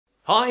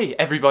Hi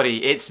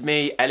everybody, it's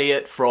me,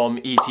 Elliott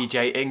from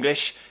ETJ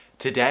English.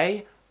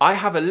 Today I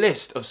have a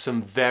list of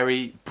some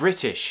very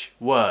British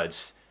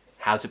words.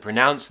 How to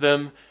pronounce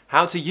them,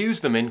 how to use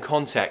them in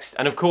context,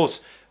 and of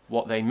course,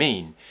 what they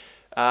mean.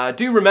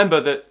 Do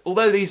remember that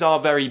although these are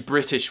very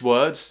British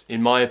words,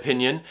 in my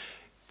opinion,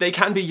 they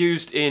can be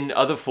used in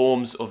other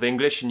forms of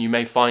English, and you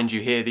may find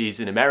you hear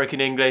these in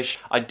American English.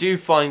 I do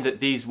find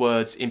that these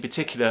words in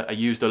particular are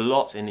used a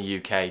lot in the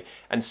UK,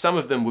 and some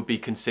of them would be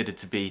considered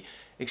to be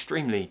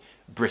extremely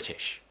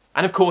British.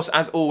 And of course,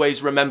 as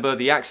always, remember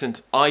the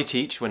accent I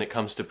teach when it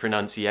comes to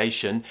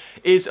pronunciation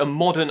is a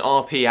modern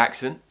RP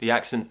accent. The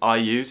accent I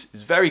use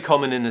is very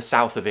common in the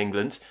south of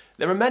England.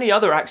 There are many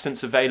other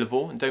accents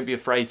available, and don't be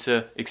afraid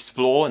to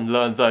explore and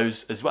learn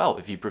those as well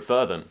if you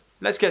prefer them.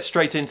 Let's get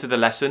straight into the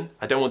lesson.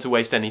 I don't want to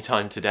waste any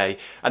time today.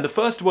 And the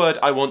first word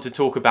I want to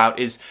talk about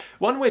is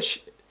one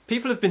which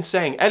people have been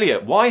saying,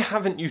 Elliott, why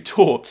haven't you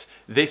taught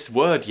this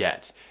word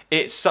yet?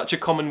 It's such a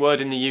common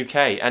word in the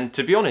UK, and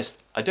to be honest,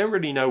 I don't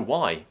really know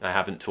why I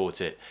haven't taught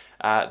it.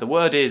 The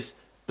word is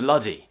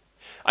bloody.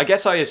 I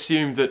guess I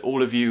assumed that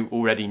all of you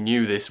already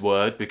knew this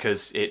word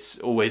because it's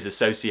always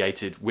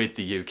associated with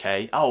the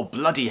UK. Oh,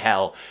 bloody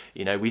hell.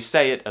 You know, we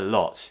say it a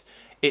lot.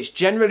 It's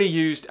generally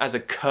used as a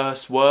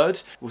curse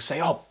word. We'll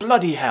say, oh,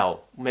 bloody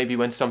hell, maybe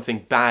when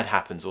something bad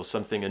happens or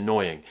something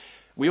annoying.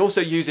 We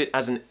also use it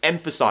as an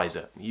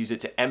emphasizer. We use it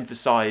to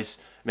emphasize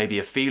maybe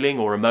a feeling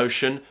or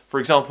emotion. For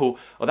example,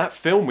 that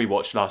film we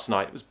watched last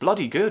night was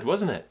bloody good,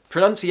 wasn't it?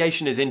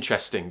 Pronunciation is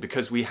interesting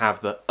because we have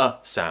the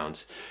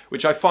sound,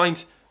 which I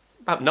find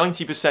about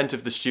 90%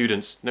 of the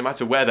students, no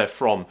matter where they're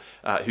from,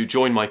 who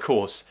join my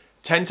course,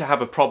 tend to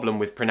have a problem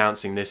with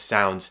pronouncing this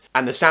sound,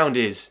 and the sound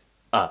is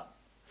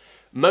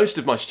Most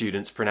of my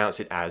students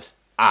pronounce it as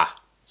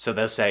so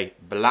they'll say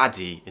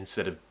bloody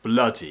instead of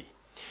bloody.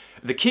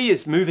 The key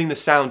is moving the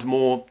sound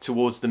more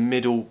towards the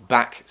middle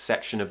back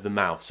section of the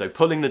mouth. So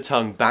pulling the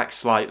tongue back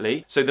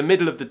slightly. So the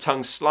middle of the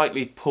tongue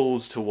slightly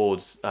pulls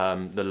towards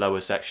the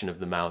lower section of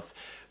the mouth.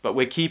 But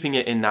we're keeping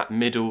it in that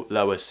middle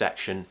lower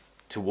section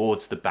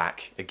towards the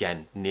back.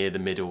 Again, near the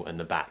middle and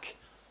the back.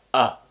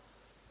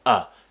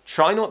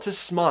 Try not to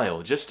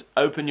smile. Just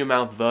open your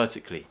mouth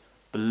vertically.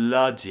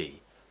 Bloody.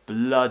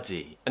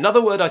 Bloody.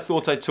 Another word I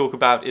thought I'd talk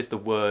about is the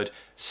word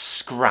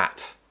scrap.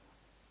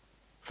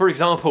 For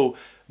example,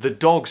 the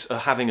dogs are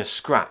having a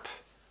scrap.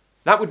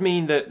 That would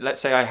mean that,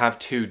 let's say I have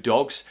two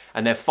dogs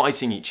and they're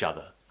fighting each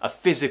other. A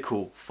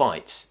physical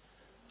fight.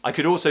 I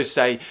could also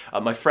say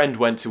my friend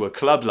went to a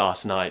club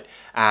last night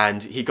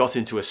and he got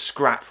into a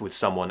scrap with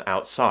someone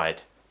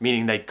outside,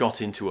 meaning they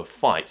got into a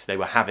fight. They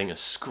were having a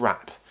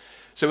scrap.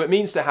 So it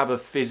means to have a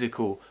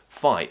physical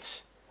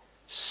fight.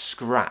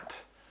 Scrap.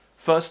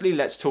 Firstly,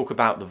 let's talk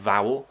about the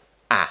vowel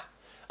a.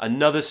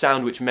 Another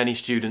sound which many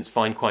students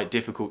find quite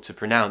difficult to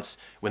pronounce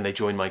when they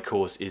join my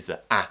course is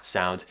the a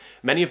sound.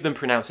 Many of them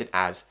pronounce it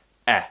as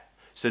eh,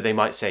 so they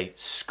might say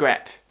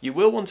scrap. You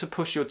will want to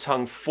push your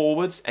tongue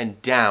forwards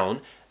and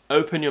down,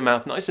 open your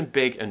mouth nice and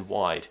big and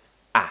wide.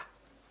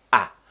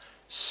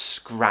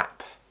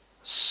 Scrap,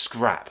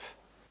 scrap.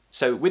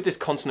 So with this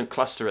consonant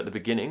cluster at the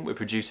beginning, we're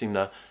producing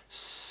the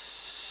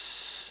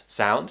s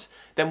sound,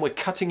 then we're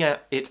cutting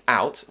it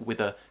out with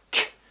a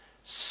k,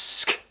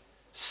 sk,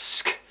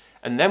 sk.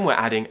 And then we're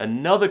adding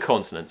another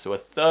consonant, so a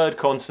third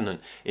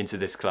consonant into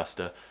this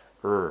cluster.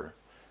 R.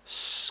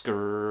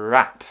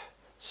 Scrap,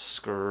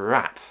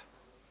 scrap,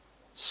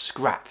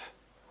 scrap.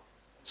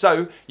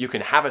 So you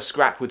can have a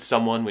scrap with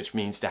someone, which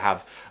means to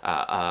have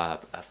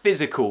a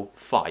physical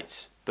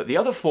fight. But the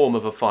other form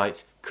of a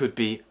fight could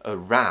be a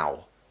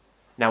row.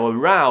 Now a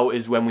row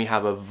is when we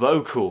have a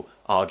vocal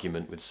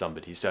argument with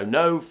somebody. So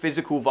no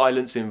physical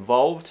violence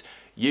involved.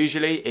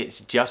 Usually it's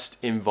just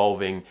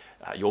involving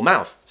your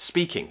mouth,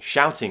 speaking,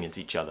 shouting at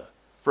each other.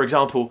 For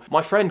example,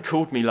 my friend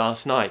called me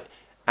last night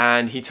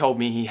and he told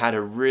me he had a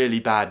really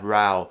bad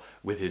row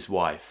with his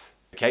wife.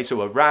 Okay,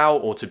 so a row,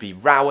 or to be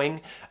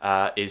rowing,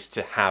 is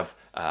to have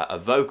a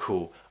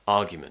vocal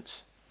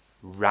argument.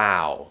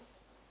 Row.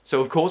 So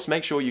of course,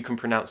 make sure you can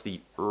pronounce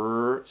the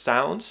r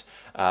sounds.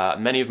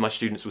 Many of my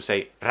students will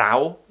say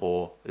rao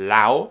or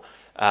lao,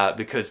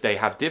 because they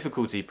have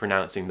difficulty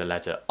pronouncing the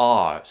letter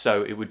R.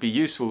 So it would be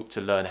useful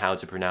to learn how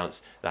to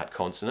pronounce that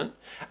consonant.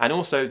 And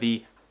also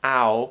the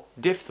ow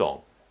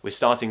diphthong. We're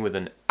starting with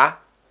an a,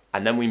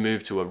 and then we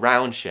move to a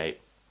round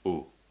shape.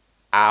 Oo.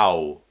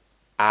 Ow,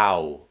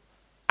 ow,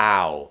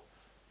 ow,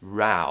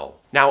 row.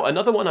 Now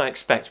another one I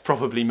expect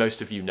probably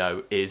most of you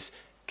know is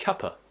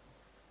cuppa.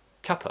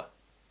 Cuppa.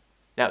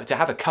 Now to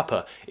have a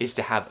cuppa is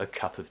to have a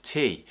cup of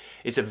tea.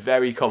 It's a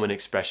very common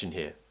expression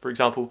here. For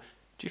example,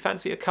 do you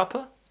fancy a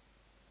cuppa?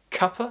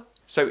 Cuppa.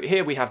 So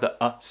here we have the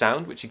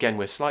sound, which again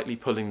we're slightly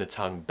pulling the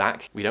tongue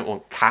back. We don't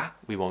want ka,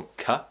 we want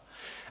ka.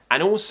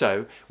 And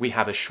also we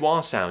have a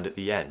schwa sound at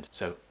the end.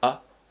 So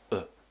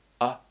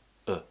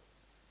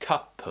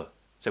cuppa.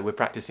 So we're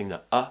practicing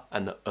the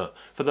and the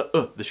For the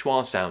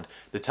schwa sound,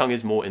 the tongue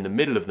is more in the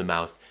middle of the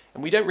mouth,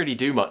 and we don't really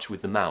do much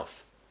with the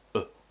mouth.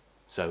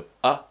 So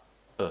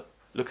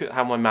Look at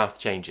how my mouth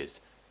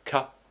changes.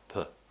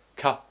 Cuppa,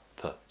 cuppa.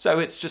 cup. So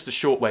it's just a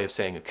short way of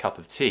saying a cup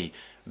of tea.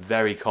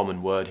 Very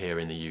common word here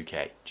in the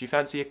UK. Do you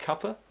fancy a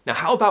cuppa? Now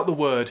how about the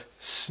word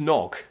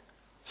snog?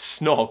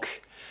 Snog.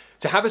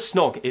 To have a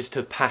snog is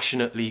to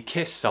passionately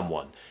kiss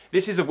someone.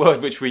 This is a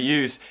word which we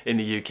use in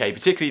the UK,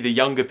 particularly the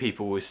younger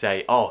people will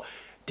say, oh,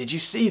 did you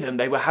see them?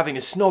 They were having a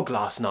snog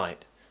last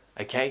night.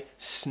 Okay,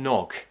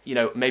 snog. You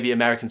know, maybe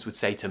Americans would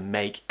say to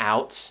make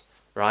out,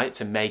 right?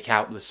 To make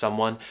out with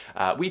someone.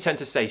 We tend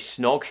to say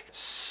snog,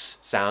 s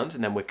sound,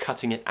 and then we're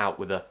cutting it out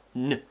with a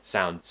n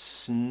sound,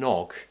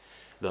 snog.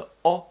 The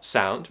o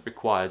sound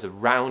requires a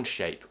round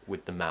shape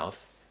with the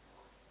mouth.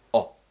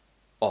 O,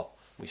 o.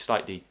 We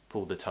slightly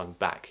pull the tongue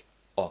back.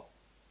 O,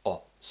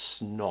 o,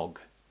 snog,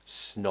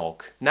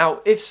 snog.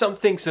 Now, if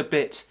something's a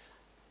bit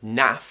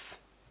naff,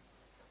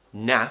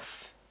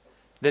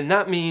 then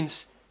that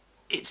means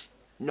it's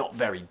not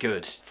very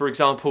good. For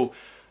example,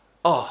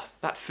 oh,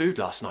 that food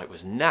last night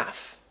was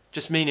naff.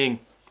 Just meaning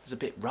it was a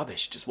bit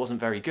rubbish, just wasn't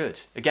very good.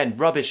 Again,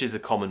 rubbish is a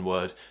common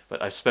word,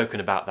 but I've spoken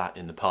about that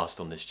in the past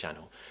on this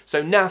channel.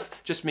 So naff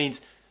just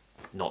means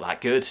not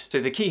that good.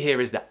 So the key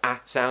here is the ah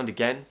sound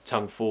again,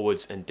 tongue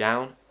forwards and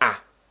down,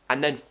 ah,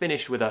 and then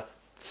finish with a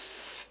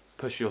f.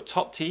 Push your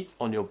top teeth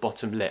on your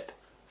bottom lip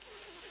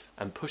f,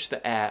 and push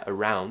the air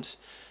around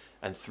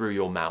and through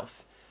your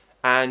mouth.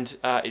 And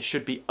it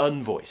should be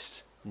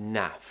unvoiced,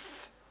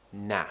 naff,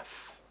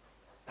 naff.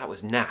 That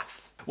was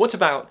naff. What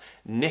about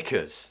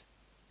knickers?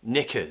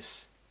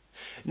 Knickers.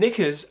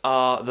 Knickers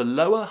are the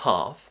lower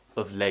half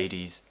of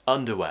ladies'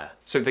 underwear.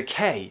 So the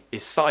K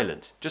is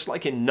silent, just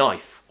like in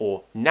knife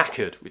or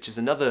knackered, which is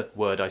another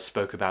word I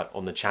spoke about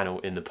on the channel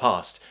in the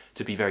past,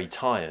 to be very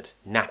tired,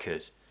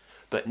 knackered.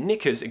 But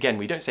knickers, again,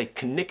 we don't say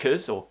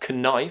knickers or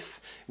knife,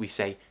 we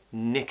say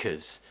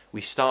knickers.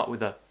 We start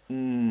with a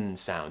n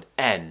sound,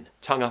 n.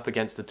 Tongue up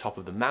against the top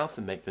of the mouth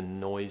and make the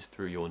noise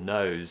through your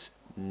nose.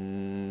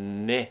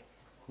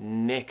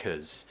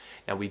 Knickers.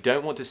 Now we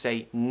don't want to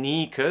say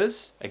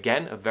knickers.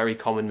 Again, a very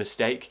common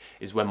mistake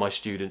is when my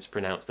students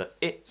pronounce the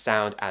it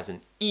sound as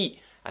an e,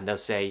 and they'll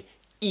say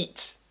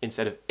eat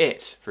instead of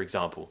it, for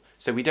example.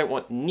 So we don't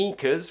want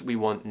knickers, we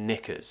want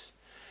knickers.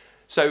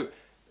 So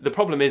the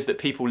problem is that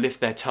people lift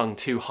their tongue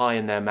too high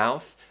in their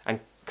mouth and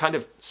kind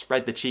of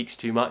spread the cheeks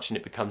too much and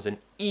it becomes an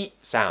e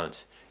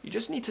sound. You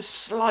just need to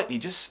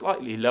just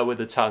slightly lower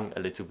the tongue a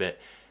little bit.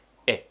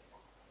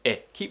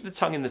 Keep the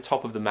tongue in the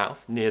top of the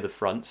mouth, near the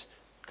front,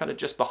 kind of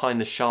just behind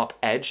the sharp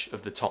edge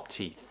of the top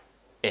teeth.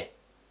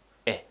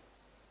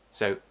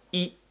 So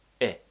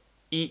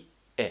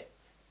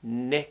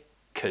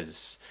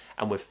knickers.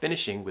 And we're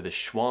finishing with a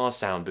schwa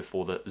sound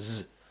before the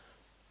z,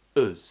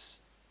 uz.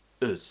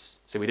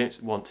 So we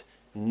don't want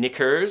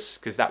knickers,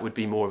 because that would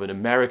be more of an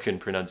American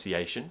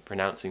pronunciation,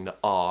 pronouncing the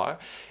R.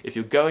 If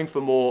you're going for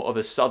more of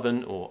a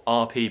Southern or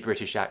RP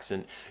British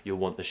accent, you'll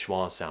want the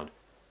schwa sound,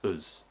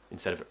 uz,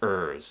 instead of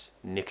ers,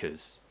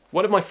 knickers.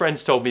 One of my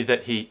friends told me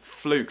that he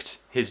fluked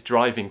his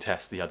driving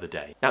test the other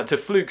day. Now, to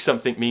fluke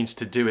something means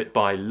to do it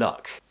by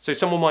luck. So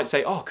someone might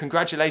say, oh,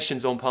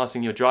 congratulations on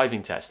passing your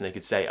driving test, and they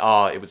could say,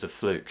 ah, it was a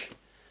fluke.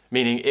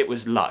 Meaning it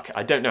was luck.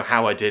 I don't know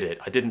how I did it.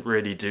 I didn't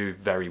really do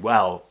very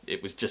well.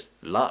 It was just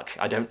luck.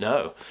 I don't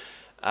know.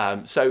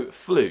 So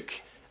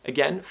fluke.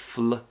 Again,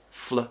 fl,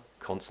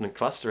 consonant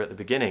cluster at the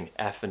beginning.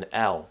 F and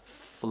L.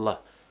 Fl.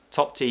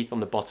 Top teeth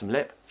on the bottom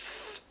lip.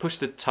 F. Push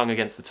the tongue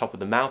against the top of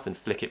the mouth and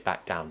flick it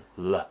back down.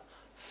 L.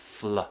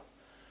 Fl.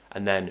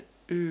 And then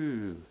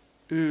ooh.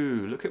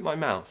 Ooh. Look at my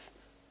mouth.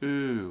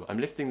 Ooh. I'm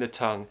lifting the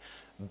tongue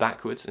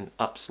backwards and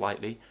up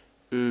slightly.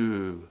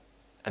 Ooh.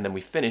 And then we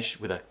finish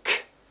with a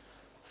k.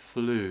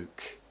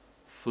 Fluke,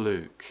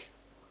 fluke.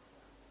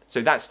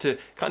 So that's to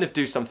kind of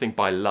do something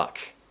by luck.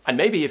 And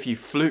maybe if you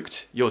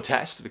fluked your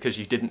test because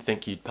you didn't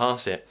think you'd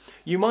pass it,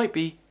 you might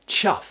be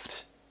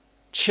chuffed,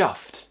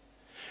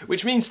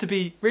 which means to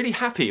be really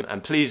happy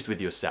and pleased with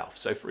yourself.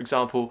 So for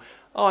example,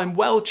 oh, I'm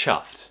well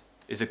chuffed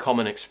is a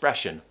common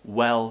expression,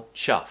 well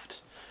chuffed.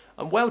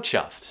 I'm well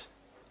chuffed.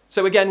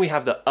 So again, we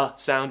have the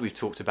sound, we've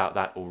talked about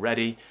that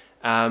already.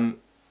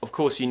 Of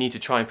course, you need to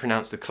try and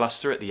pronounce the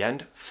cluster at the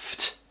end,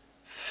 ft.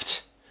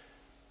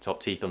 Top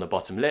teeth on the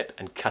bottom lip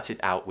and cut it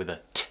out with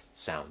a t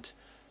sound.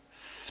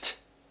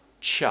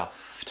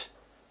 Chuffed,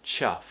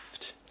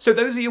 chuffed. So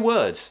those are your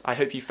words. I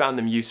hope you found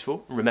them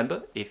useful.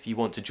 Remember, if you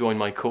want to join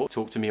my course,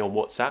 talk to me on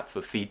WhatsApp for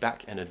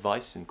feedback and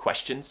advice and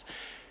questions.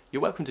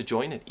 You're welcome to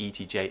join at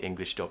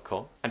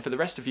etjenglish.com. And for the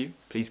rest of you,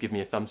 please give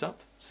me a thumbs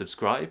up,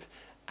 subscribe,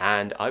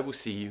 and I will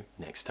see you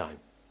next time.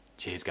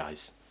 Cheers,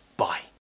 guys. Bye.